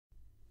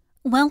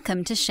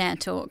Welcome to Share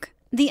Talk,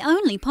 the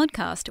only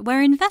podcast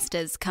where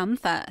investors come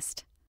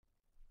first.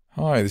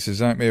 Hi, this is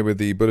Zak Mir with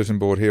the Bulletin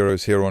Board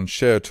Heroes here on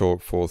Share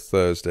Talk for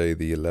Thursday,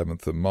 the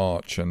 11th of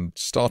March. And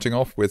starting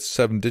off with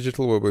 7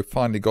 Digital, where we've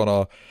finally got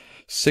our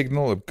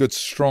signal, a good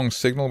strong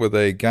signal with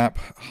a gap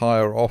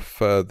higher off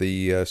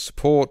the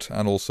support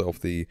and also off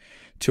the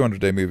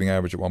 200-day moving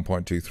average at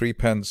 1.23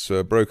 pence,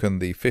 broken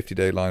the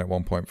 50-day line at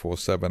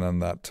 1.47 and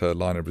that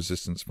line of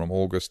resistance from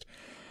August.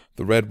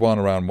 The red one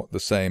around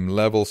the same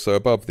level, so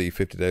above the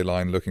 50-day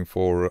line, looking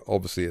for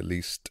obviously at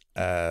least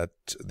at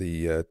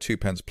the 2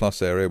 pence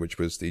plus area, which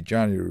was the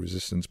January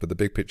resistance, but the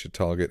big picture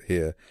target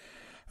here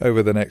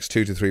over the next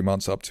 2 to 3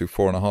 months up to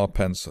 4.5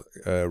 pence,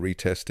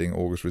 retesting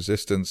August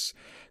resistance.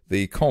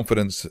 The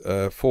confidence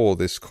for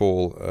this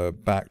call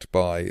backed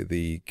by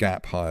the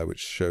gap higher,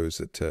 which shows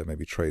that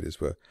maybe traders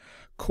were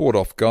caught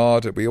off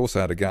guard. We also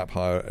had a gap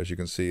higher, as you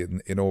can see,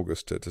 in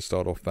August to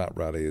start off that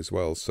rally as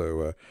well.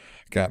 So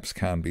gaps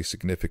can be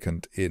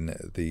significant in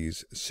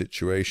these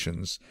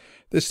situations.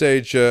 This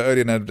stage,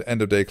 early and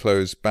end of day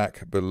close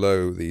back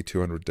below the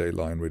 200-day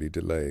line, really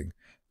delaying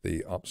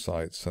the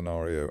upside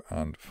scenario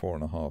and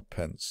 4.5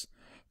 pence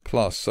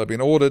plus. I've been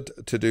ordered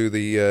to do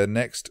the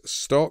next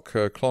stock,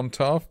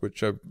 Clontarf,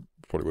 which I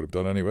probably would have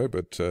done anyway,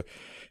 but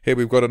here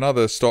we've got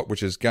another stock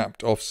which is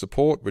gapped off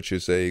support, which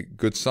is a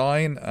good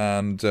sign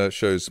and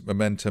shows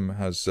momentum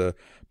has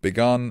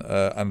begun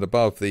and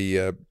above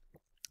the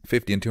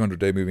 50 and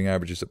 200-day moving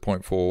averages at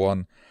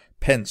 0.41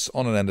 pence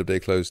on an end-of-day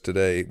close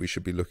today. We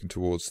should be looking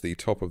towards the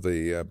top of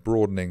the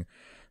broadening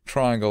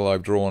triangle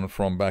I've drawn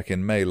from back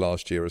in May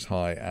last year as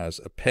high as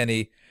a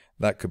penny.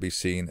 That could be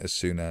seen as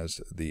soon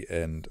as the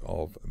end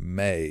of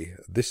May,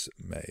 this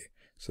May.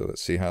 So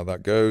let's see how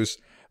that goes.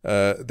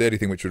 The only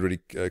thing which would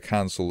really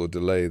cancel or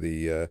delay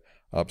the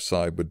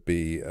upside would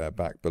be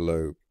back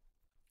below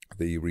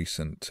the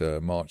recent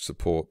March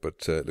support,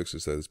 but it looks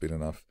as though there's been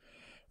enough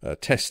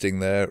testing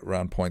there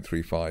around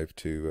 0.35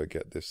 to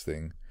get this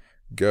thing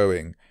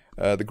going.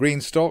 The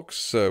green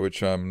stocks,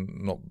 which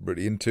I'm not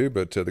really into,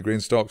 but the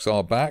green stocks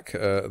are back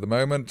at the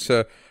moment.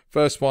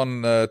 First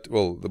one,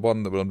 well, the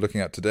one that I'm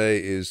looking at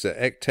today is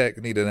EQTEC.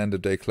 Need an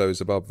end-of-day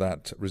close above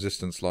that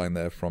resistance line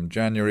there from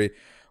January.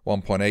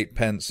 1.8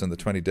 pence and the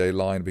 20-day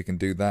line. We can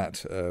do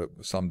that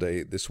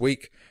someday this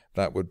week.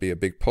 That would be a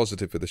big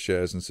positive for the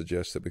shares and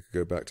suggest that we could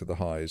go back to the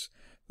highs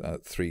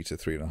at 3 to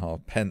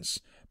 3.5 pence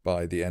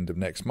by the end of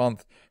next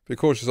month. Be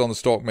cautious on the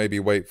stock, maybe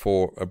wait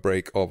for a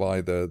break of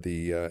either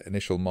the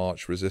initial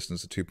March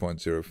resistance at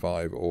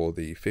 2.05 or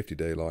the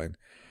 50-day line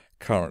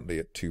currently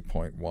at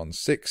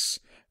 2.16.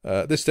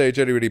 At this stage,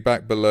 only really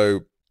back below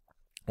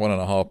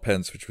 1.5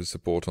 pence, which was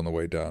support on the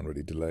way down,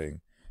 really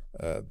delaying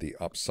the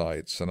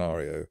upside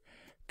scenario.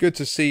 Good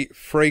to see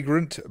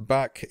Fragrant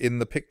back in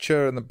the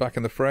picture and back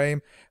in the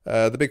frame.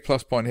 The big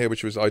plus point here,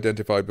 which was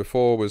identified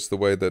before, was the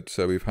way that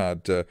we've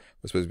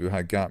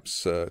had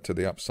gaps to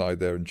the upside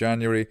there in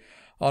January.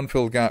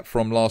 Unfilled gap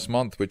from last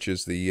month, which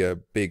is the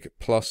big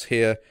plus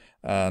here.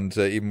 And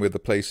even with the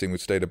placing,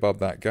 we've stayed above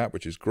that gap,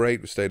 which is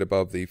great. We've stayed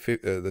above the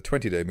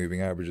 20-day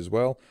moving average as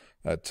well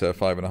at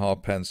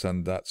 5.5 pence,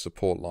 and that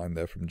support line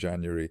there from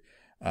January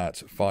at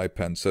 5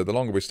 pence. So the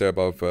longer we stay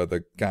above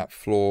the gap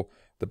floor,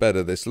 the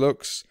better this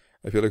looks.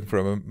 If you're looking for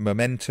a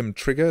momentum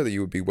trigger, that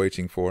you would be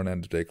waiting for an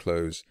end-of-day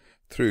close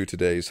through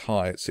today's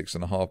high at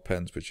 6.5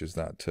 pence, which is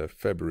that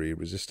February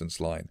resistance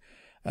line,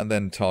 and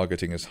then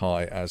targeting as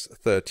high as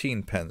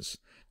 13 pence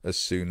as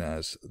soon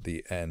as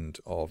the end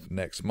of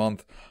next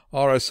month.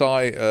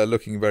 RSI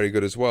looking very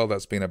good as well.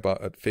 That's been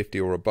about at 50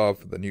 or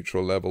above the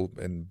neutral level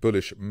in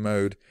bullish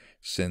mode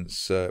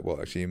since,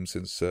 well, actually even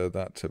since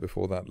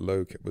before that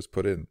low was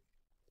put in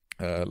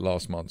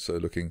last month. So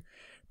looking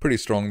pretty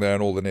strong there,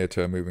 and all the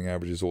near-term moving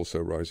averages also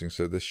rising,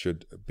 so this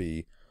should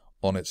be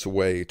on its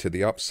way to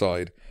the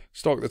upside.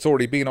 Stock that's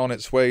already been on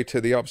its way to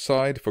the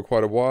upside for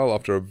quite a while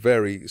after a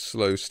very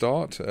slow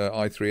start,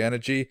 i3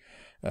 Energy.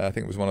 I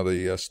think it was one of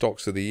the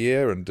stocks of the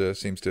year and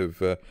seems to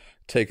have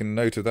taken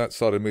note of that,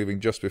 started moving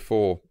just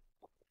before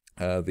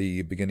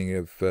the beginning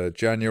of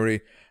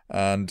January,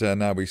 and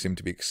now we seem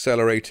to be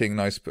accelerating.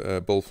 Nice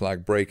bull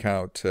flag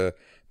breakout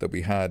that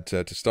we had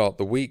to start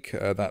the week,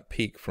 that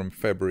peak from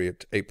February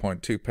at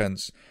 8.2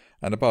 pence,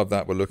 and above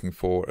that we're looking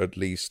for at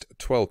least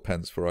 12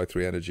 pence for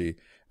i3 Energy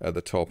at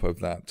the top of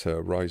that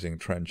rising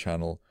trend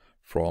channel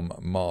from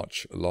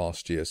March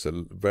last year.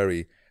 So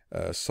very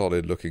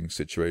solid looking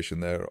situation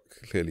there,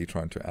 clearly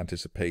trying to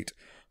anticipate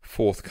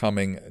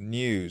forthcoming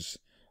news.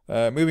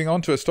 Moving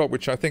on to a stock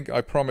which I think I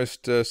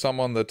promised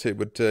someone that it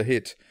would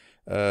hit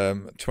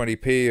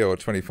 20p or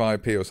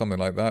 25p or something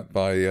like that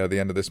by the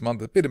end of this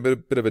month. A bit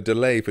of a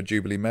delay for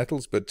Jubilee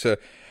Metals, but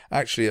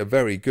actually a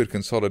very good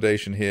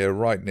consolidation here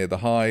right near the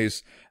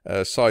highs.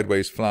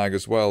 Sideways flag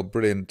as well.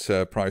 Brilliant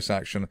price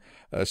action,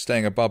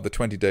 staying above the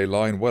 20-day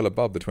line, well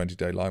above the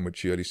 20-day line,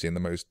 which you only see in the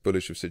most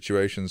bullish of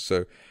situations.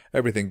 So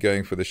everything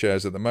going for the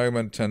shares at the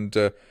moment, and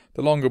the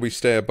longer we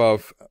stay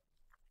above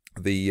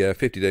the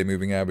 50-day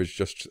moving average,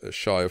 just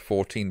shy of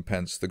 14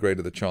 pence, the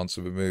greater the chance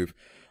of a move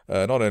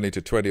not only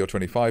to 20 or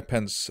 25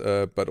 pence,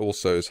 but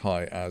also as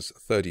high as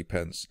 30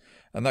 pence.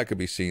 And that could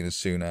be seen as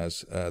soon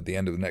as the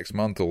end of the next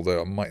month,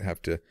 although I might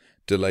have to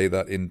delay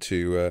that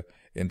into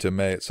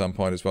May at some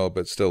point as well,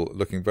 but still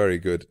looking very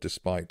good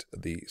despite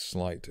the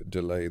slight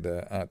delay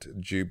there at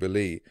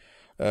Jubilee.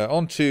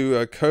 On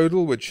to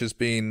Kodal, which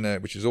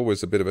is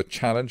always a bit of a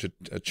challenge,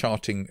 a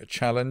charting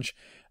challenge.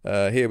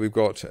 Here we've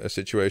got a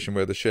situation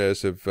where the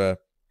shares have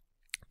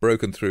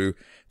broken through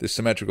this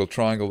symmetrical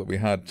triangle that we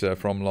had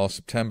from last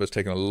September. It's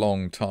taken a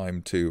long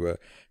time to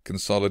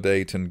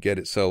consolidate and get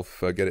its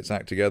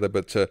act together.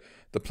 But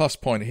the plus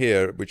point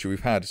here, which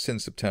we've had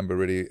since September,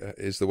 really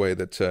is the way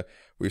that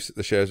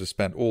the shares have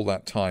spent all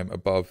that time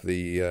above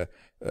the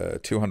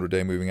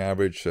 200-day moving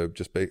average, since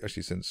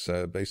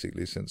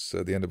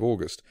the end of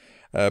August,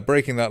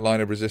 breaking that line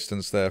of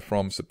resistance there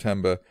from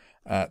September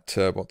at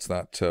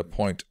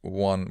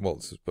 0.1, well,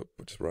 this is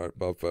just right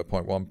above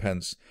 0.1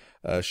 pence,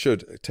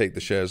 should take the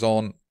shares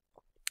on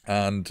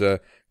and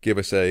give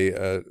us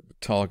a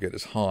target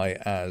as high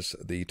as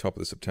the top of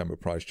the September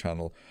price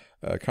channel,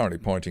 currently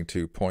pointing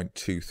to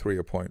 0.23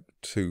 or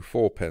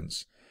 0.24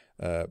 pence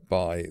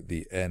by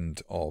the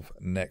end of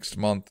next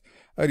month.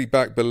 Only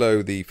back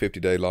below the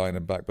 50-day line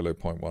and back below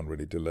 0.1,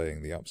 really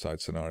delaying the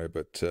upside scenario.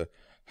 But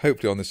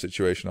hopefully on this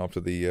situation, after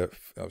the,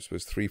 I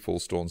suppose, 3 full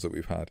storms that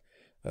we've had,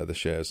 the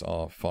shares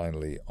are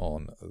finally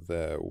on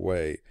their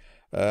way.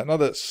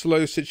 Another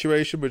slow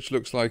situation, which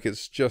looks like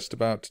it's just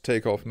about to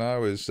take off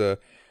now, is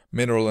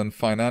mineral and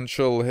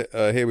financial.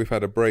 Here we've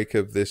had a break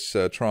of this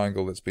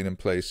triangle that's been in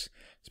place,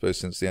 I suppose,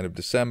 since the end of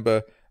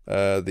December.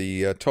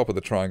 The top of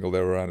the triangle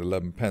there around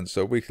 11 pence,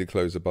 so a weekly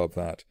close above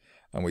that,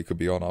 and we could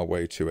be on our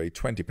way to a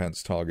 20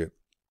 pence target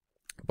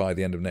by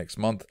the end of next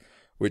month,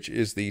 which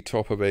is the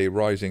top of a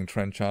rising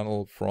trend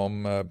channel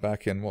from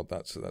back in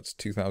that's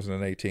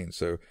 2018.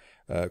 So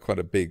quite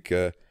a big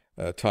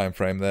time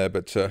frame there,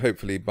 but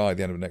hopefully by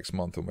the end of next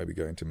month, or maybe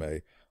going to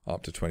May,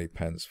 up to 20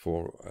 pence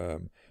for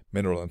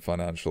mineral and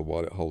financial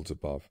while it holds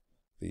above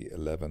the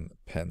 11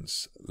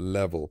 pence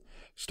level.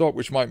 Stock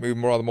which might move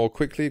rather more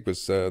quickly,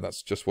 because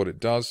that's just what it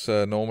does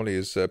normally,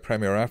 is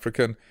Premier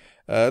African.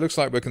 Looks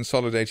like we're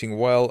consolidating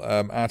well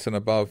at and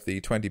above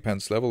the 20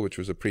 pence level, which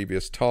was a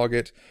previous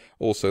target.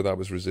 Also, that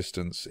was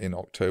resistance in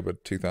October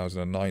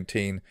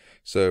 2019.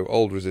 So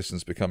old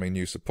resistance becoming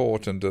new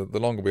support, and the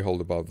longer we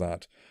hold above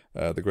that,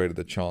 the greater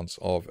the chance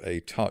of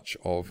a touch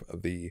of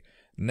the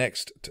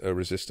next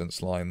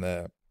resistance line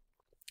there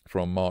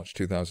from March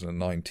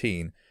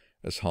 2019,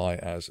 as high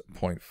as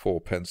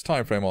 0.4 pence.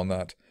 Time frame on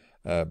that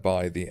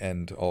by the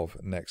end of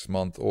next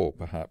month, or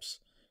perhaps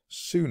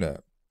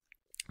sooner.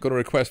 Got a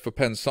request for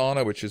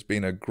Pensana, which has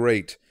been a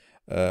great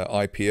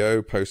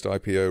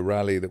post-IPO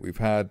rally that we've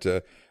had.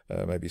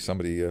 Maybe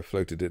somebody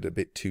floated it a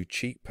bit too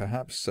cheap,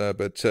 perhaps.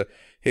 But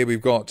here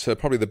we've got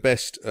probably the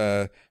best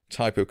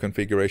type of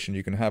configuration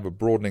you can have, a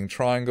broadening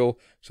triangle,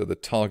 so the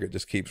target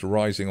just keeps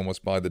rising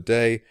almost by the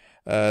day.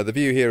 The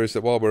view here is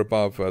that while we're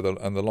above,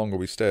 and the longer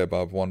we stay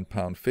above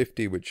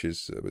 £1.50, which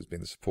has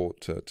been the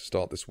support to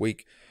start this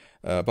week,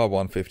 above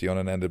 150 on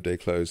an end-of-day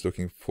close,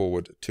 looking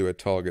forward to a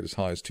target as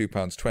high as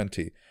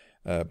 £2.20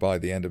 by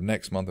the end of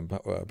next month, and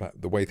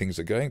the way things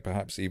are going,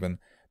 perhaps even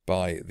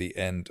by the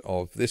end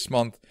of this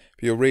month.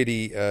 If you're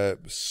really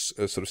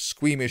sort of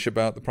squeamish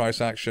about the price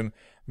action,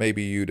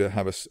 maybe you'd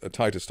have a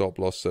tighter stop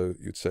loss, so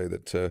you'd say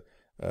that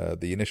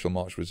the initial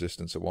March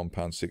resistance at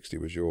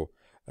 £1.60 was your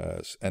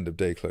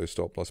end-of-day close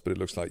stop loss, but it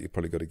looks like you've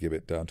probably got to give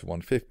it down to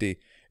 150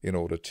 in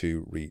order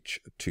to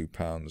reach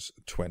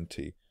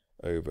 £2.20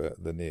 over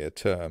the near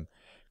term.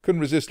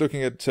 Couldn't resist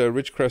looking at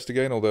Ridgecrest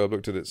again, although I've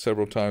looked at it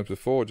several times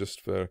before,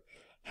 just for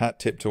hat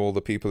tip to all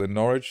the people in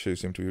Norwich who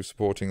seem to be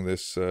supporting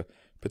this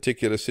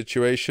particular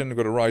situation. We've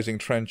got a rising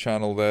trend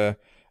channel there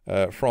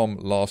from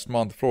last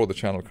month. Floor of the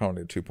channel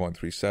currently at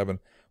 2.37,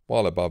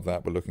 while above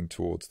that we're looking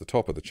towards the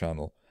top of the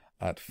channel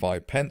at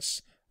 5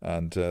 pence,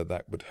 and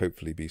that would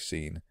hopefully be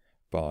seen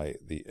by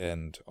the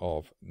end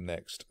of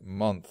next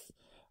month.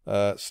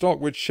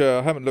 Stock which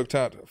I haven't looked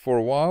at for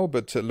a while,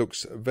 but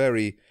looks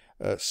very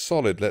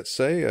solid, let's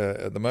say,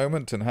 at the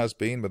moment, and has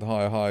been, with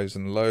higher highs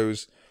and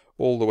lows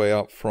all the way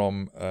up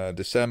from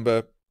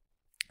December.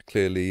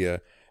 Clearly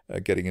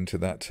getting into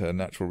that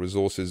natural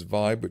resources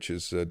vibe, which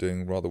is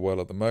doing rather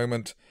well at the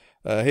moment.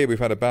 Here we've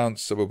had a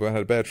bounce, so we've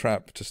had a bear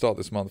trap to start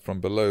this month from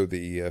below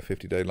the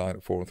 50-day line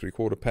at 4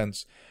 3/4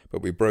 pence,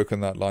 but we've broken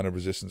that line of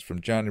resistance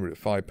from January at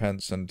 5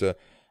 pence, and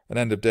an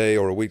end of day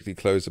or a weekly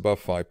close above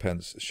 5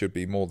 pence should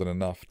be more than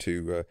enough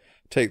to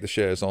take the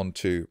shares on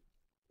to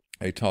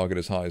a target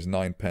as high as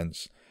 9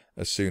 pence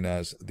as soon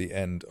as the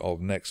end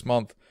of next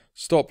month.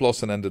 Stop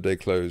loss and end of day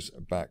close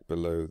back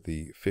below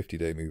the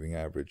 50-day moving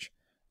average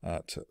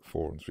at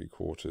 4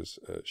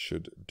 3/4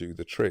 should do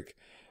the trick.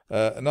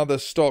 Another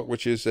stock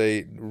which is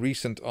a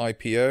recent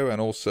IPO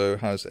and also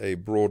has a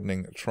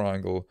broadening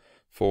triangle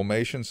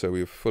formation, so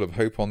we're full of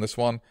hope on this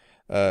one.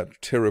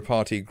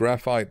 Tirupati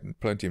Graphite,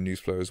 plenty of news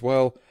flow as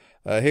well.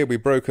 Here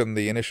we've broken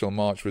the initial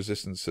March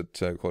resistance at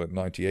call it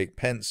 98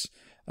 pence,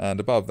 And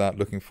above that,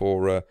 looking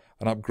for an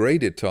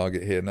upgraded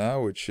target here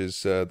now, which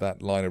is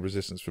that line of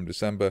resistance from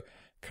December,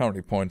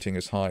 currently pointing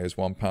as high as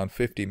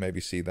 £1.50.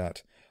 Maybe see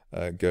that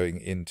going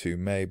into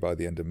May, by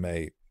the end of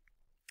May,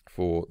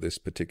 for this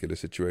particular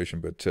situation.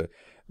 But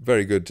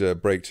very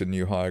good break to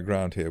new higher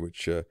ground here,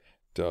 which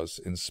does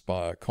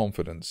inspire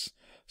confidence.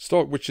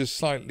 Stock which is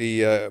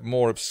slightly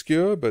more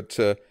obscure, but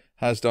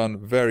has done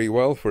very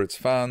well for its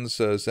fans,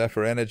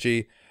 Zephyr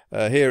Energy.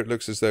 Here it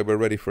looks as though we're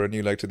ready for a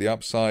new leg to the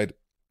upside.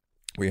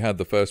 We had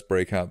the first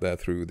breakout there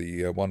through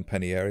the 1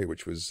 penny area,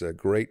 which was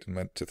great, and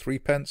went to 3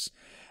 pence.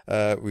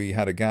 We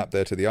had a gap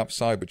there to the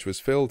upside, which was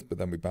filled, but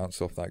then we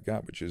bounced off that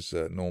gap, which is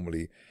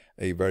normally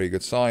a very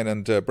good sign.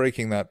 And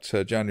breaking that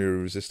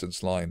January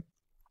resistance line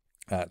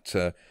at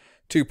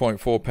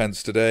 2.4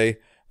 pence today,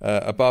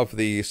 above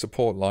the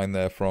support line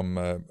there from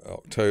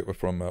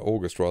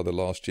August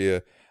last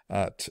year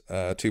at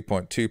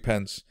 2.2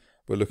 pence.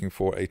 We're looking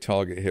for a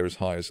target here as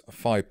high as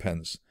 5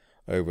 pence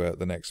over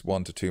the next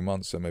 1 to 2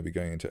 months, so maybe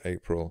going into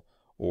April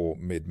or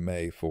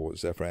mid-May for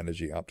Zephyr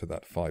Energy up to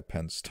that 5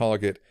 pence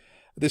target.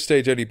 At this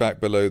stage, only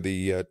back below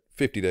the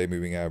 50-day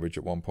moving average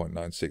at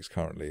 1.96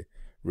 currently.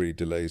 Really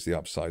delays the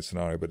upside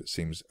scenario, but it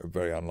seems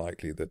very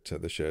unlikely that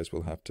the shares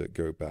will have to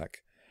go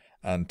back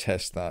and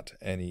test that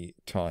any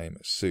time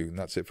soon.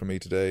 That's it from me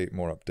today.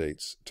 More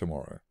updates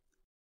tomorrow.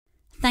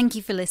 Thank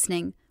you for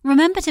listening.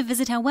 Remember to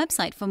visit our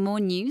website for more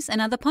news and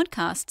other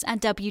podcasts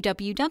at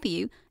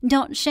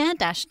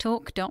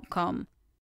www.share-talk.com.